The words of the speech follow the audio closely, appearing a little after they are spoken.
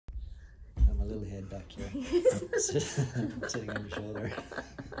head back here. Sitting on your shoulder.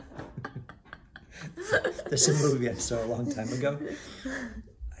 There's a movie I saw a long time ago.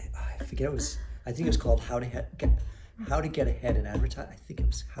 I forget it was. I think it was called How to Get Ahead in Advertising. I think it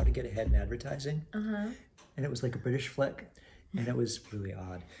was How to Get Ahead in Advertising. And it was like a British flick, and it was really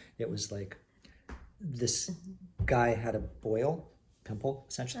odd. It was like this guy had a pimple,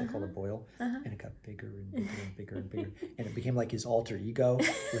 essentially called a boil, and it got bigger and bigger and bigger and bigger, and it became like his alter ego,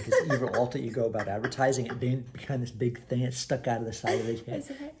 like his evil alter ego about advertising. It became this big thing. It stuck out of the side of his head,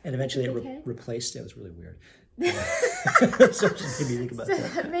 and eventually it replaced it. It was really weird. So it just made me think about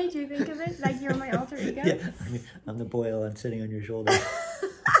that. That made you think of it like you're my alter ego? Yeah, I mean, I'm the boil. I'm sitting on your shoulder.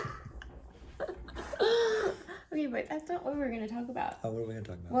 Okay, but that's not what we're going to talk about. Oh, what are we going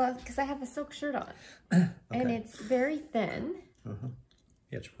to talk about? Well, because I have a silk shirt on, and it's very thin.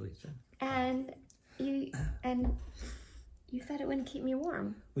 Yeah, it's really thin. And you thought it wouldn't keep me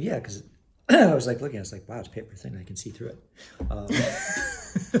warm. Well, yeah, because I was like looking, I was like, wow, it's paper thin. I can see through it. But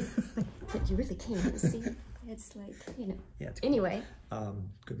you really can't see. It's like, you know. Yeah. It's anyway.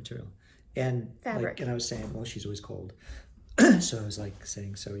 Good material. And fabric. And I was saying, well, she's always cold. So I was like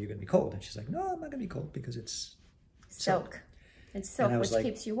saying, so you're going to be cold? And she's like, no, I'm not going to be cold because it's silk. It's silk, which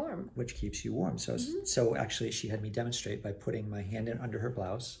keeps you warm. Which keeps you warm. So so actually she had me demonstrate by putting my hand in under her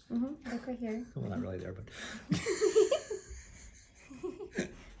blouse. Like right here. Well, not really there, but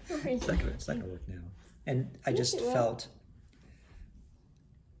it's not going to work now. And I just felt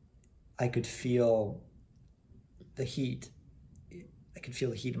I could feel the heat. I could feel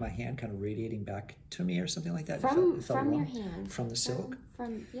the heat in my hand kind of radiating back to me or something like that. From your hand. From the silk.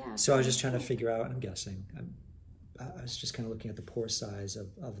 Yeah. So I was just trying to figure out, I'm guessing, I was just kind of looking at the pore size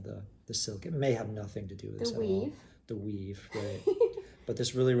of the silk. It may have nothing to do with this at all. The weave, right. But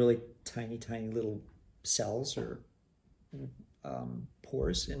this really, really tiny, tiny little cells or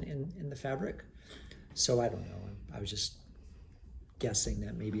pores in the fabric. So I don't know. I was just guessing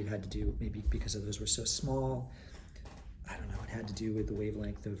that maybe it had to do, maybe because those were so small, I don't know, it had to do with the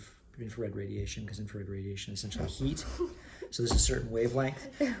wavelength of infrared radiation, because infrared radiation is essentially heat. So there's a certain wavelength.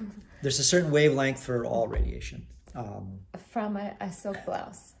 There's a certain wavelength for all radiation. From a silk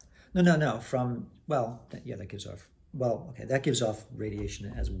blouse. No. From, well, yeah, that gives off, well, okay, that gives off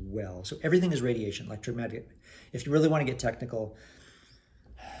radiation as well. So everything is radiation, electromagnetic. If you really want to get technical.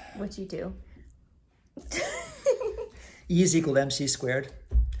 What you do. E is equal to mc squared,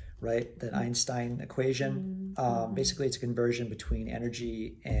 right? That Einstein equation. Basically, it's a conversion between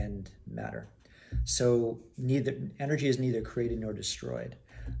energy and matter. So energy is neither created nor destroyed.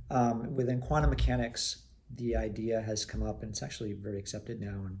 Within quantum mechanics, the idea has come up, and it's actually very accepted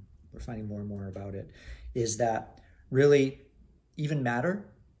now, and we're finding more and more about it, is that really even matter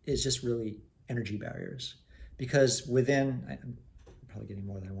is just really energy barriers. Because within, I'm probably getting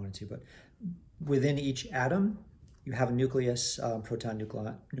more than I wanted to, but within each atom, you have a nucleus, proton,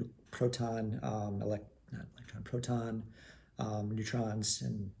 neutrons,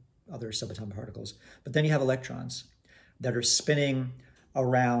 and other subatomic particles. But then you have electrons that are spinning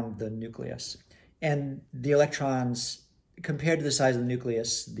around the nucleus. And the electrons, compared to the size of the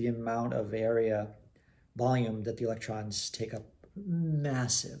nucleus, the amount of volume that the electrons take up,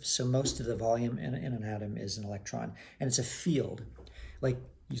 massive. So most of the volume in an atom is an electron. And it's a field. Like,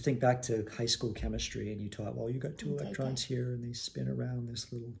 you think back to high school chemistry, and you taught, well, you got two electrons here, and they spin around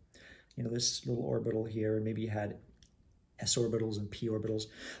this little, this little orbital here, and maybe you had s orbitals and p orbitals.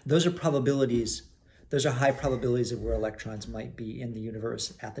 Those are probabilities. Those are high probabilities of where electrons might be in the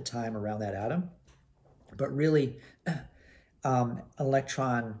universe at the time around that atom. But really,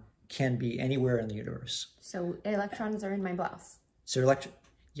 electron can be anywhere in the universe. So electrons are in my blouse. So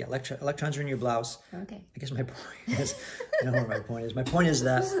electrons are in your blouse. Okay. I guess my point is, I don't know what my point is. My point is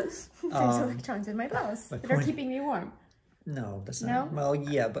that there's electrons in my blouse that are keeping me warm. No, that's not. No? Well,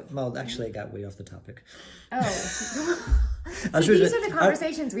 yeah, but actually, I got way off the topic. Oh. So these are the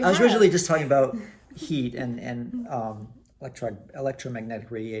conversations we have. I was originally just talking about heat and electromagnetic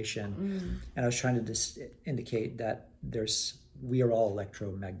radiation, and I was trying to just indicate that we are all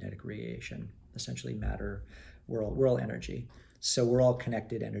electromagnetic radiation, essentially matter. We're all energy. So we're all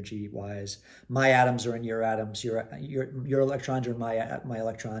connected energy-wise. My atoms are in your atoms. Your electrons are in my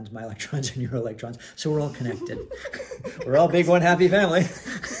electrons. My electrons are in your electrons. So we're all connected. We're all big one happy family.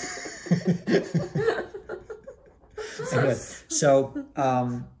 Anyway, so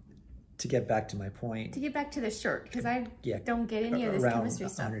to get back to my point. To get back to the shirt, because I don't get any of this chemistry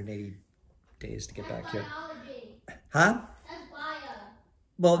stuff. 180 days to get back here. Huh? That's bio.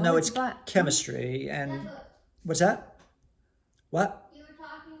 Well, no, it's chemistry. And what's that? What? You were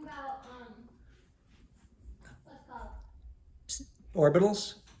talking about, what's called?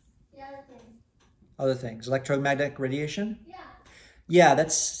 Orbitals? The other thing. other things. Electromagnetic radiation? Yeah,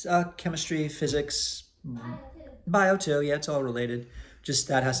 that's chemistry, physics, bio too. Yeah, it's all related. Just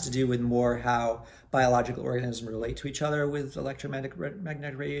that has to do with more how biological organisms relate to each other with electromagnetic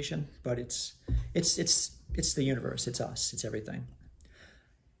magnetic radiation. But it's the universe. It's us. It's everything.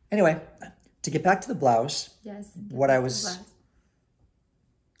 Anyway, to get back to the blouse, Yes. what I was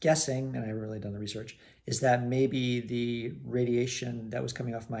guessing, and I haven't really done the research, is that maybe the radiation that was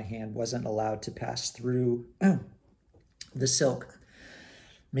coming off my hand wasn't allowed to pass through the silk.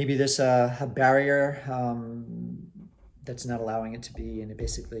 Maybe there's a barrier that's not allowing it to be, and it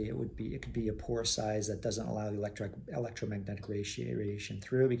could be a pore size that doesn't allow the electromagnetic radiation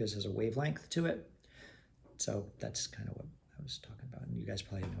through because there's a wavelength to it. So that's kind of what I was talking about, and you guys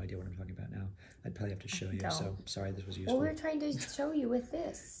probably have no idea what I'm talking about now. I'd probably have to show you. So sorry, this was useful. Well, we're trying to show you with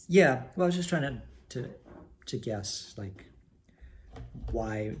this. Yeah, well, I was just trying to guess like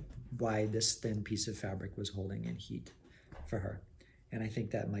why this thin piece of fabric was holding in heat for her. And I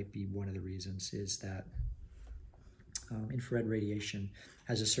think that might be one of the reasons is that infrared radiation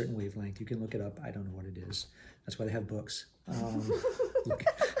has a certain wavelength. You can look it up. I don't know what it is. That's why they have books.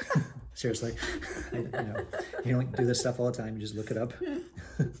 Seriously, you don't do this stuff all the time. You just look it up.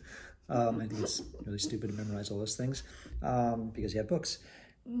 I think it's really stupid to memorize all those things because you have books.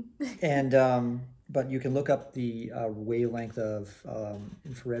 And but you can look up the wavelength of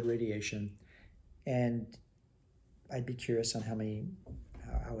infrared radiation, and I'd be curious on how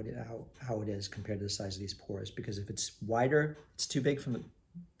it is compared to the size of these pores. Because if it's wider, it's too big in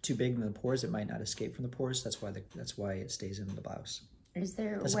the pores. It might not escape from the pores. That's why it stays in the blouse. Is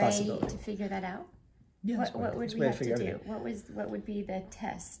there a way to figure that out? Yeah, what would we have to do? What would be the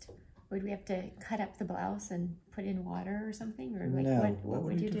test? Would we have to cut up the blouse and put in water or something, or like no, what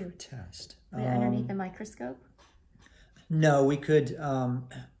would you do? For test? Put it underneath the microscope? No, we could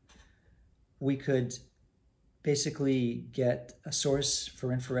basically get a source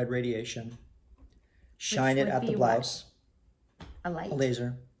for infrared radiation, shine it at the blouse. A light? A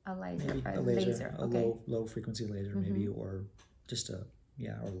laser. A laser. Maybe a laser. Okay. A low frequency laser, maybe, or just or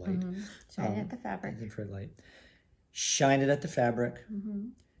light. Shine it at the fabric. Infrared light. Shine it at the fabric.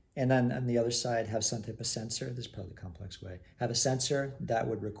 And then on the other side, have some type of sensor. This is probably the complex way. Have a sensor that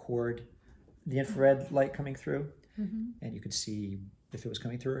would record the infrared light coming through, and you could see if it was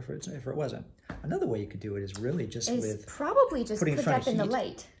coming through or if it wasn't. Another way you could do it is really just probably just putting put that in the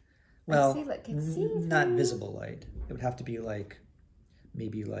light. Well, see not visible light. It would have to be like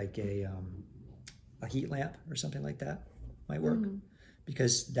maybe like a heat lamp or something like that might work,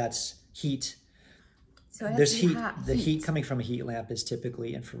 because that's heat. So it has there's to be heat. hot The heat coming from a heat lamp is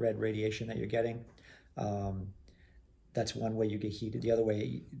typically infrared radiation that you're getting. That's one way you get heat. The other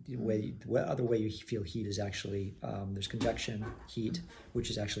way you feel heat is actually there's convection heat, which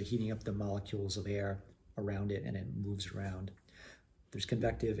is actually heating up the molecules of air around it, and it moves around. There's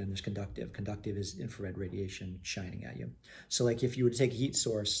convective and there's conductive. Conductive is infrared radiation shining at you. So like if you were to take a heat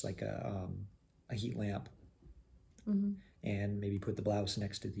source like a heat lamp, and maybe put the blouse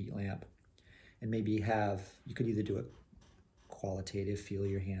next to the heat lamp, and maybe you could either do it qualitative, feel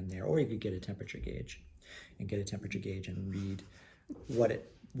your hand there, or you could get a temperature gauge and read what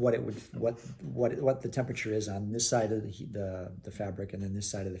the temperature is on this side of the fabric, and then this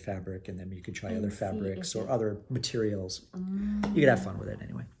side of the fabric, and then you could try other fabrics or other materials. You could have fun with it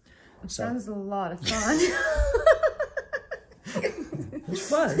anyway. Sounds a lot of fun. It's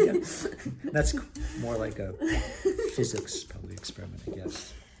fun. Yeah. That's more like a physics probably experiment, I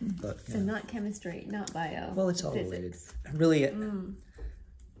guess. But so not chemistry, not bio. Well, it's all physics. related. Really,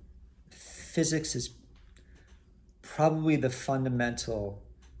 physics is probably the fundamental.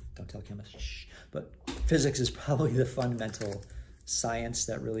 Don't tell chemists. But physics is probably the fundamental science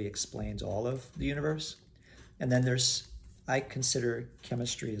that really explains all of the universe. And then I consider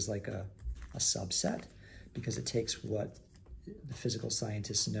chemistry as like a subset, because it takes what the physical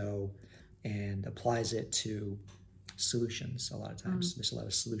scientists know and applies it to solutions. A lot of times there's a lot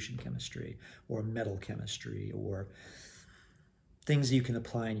of solution chemistry or metal chemistry or things you can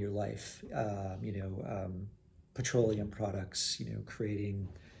apply in your life. Petroleum products, creating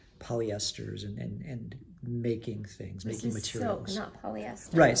polyesters and making things, making materials. Silk, not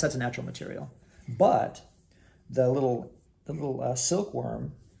polyester. Right, so that's a natural material. But the little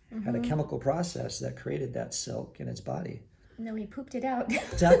silkworm had a chemical process that created that silk in its body. No, he pooped it out.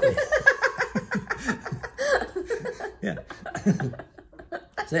 Exactly. Yeah.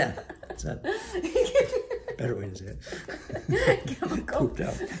 So yeah, it's a better way to say it. Pooped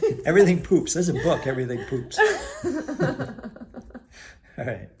out. Everything poops. There's a book, Everything Poops. All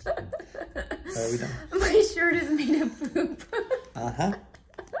right. Are we done? My shirt is made of poop.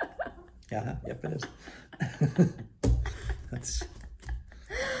 Yep. Yep, it is. That's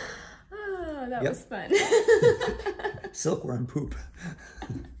Oh, that was fun. silkworm poop.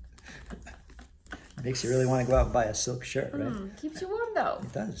 Makes you really want to go out and buy a silk shirt, right? Keeps you warm though.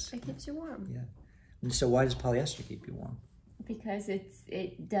 It does. It keeps you warm. Yeah. And so why does polyester keep you warm? Because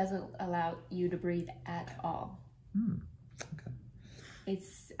it doesn't allow you to breathe at all. Okay.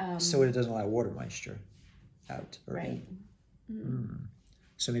 It's so it doesn't allow water moisture out or right. in.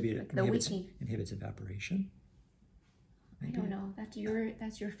 So maybe it inhibits evaporation. Maybe. I don't know. That's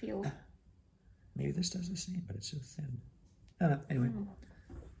your field. Maybe this does the same, but it's so thin. I don't know. Anyway,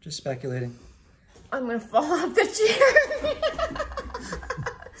 just speculating. I'm gonna fall off the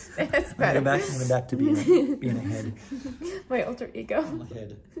chair. That's better. I'm going back to being a head. My alter ego. My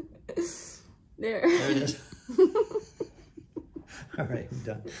head. There. There it is. All right, I'm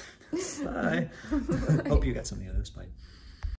done. Bye. Hope you got something out of this bite.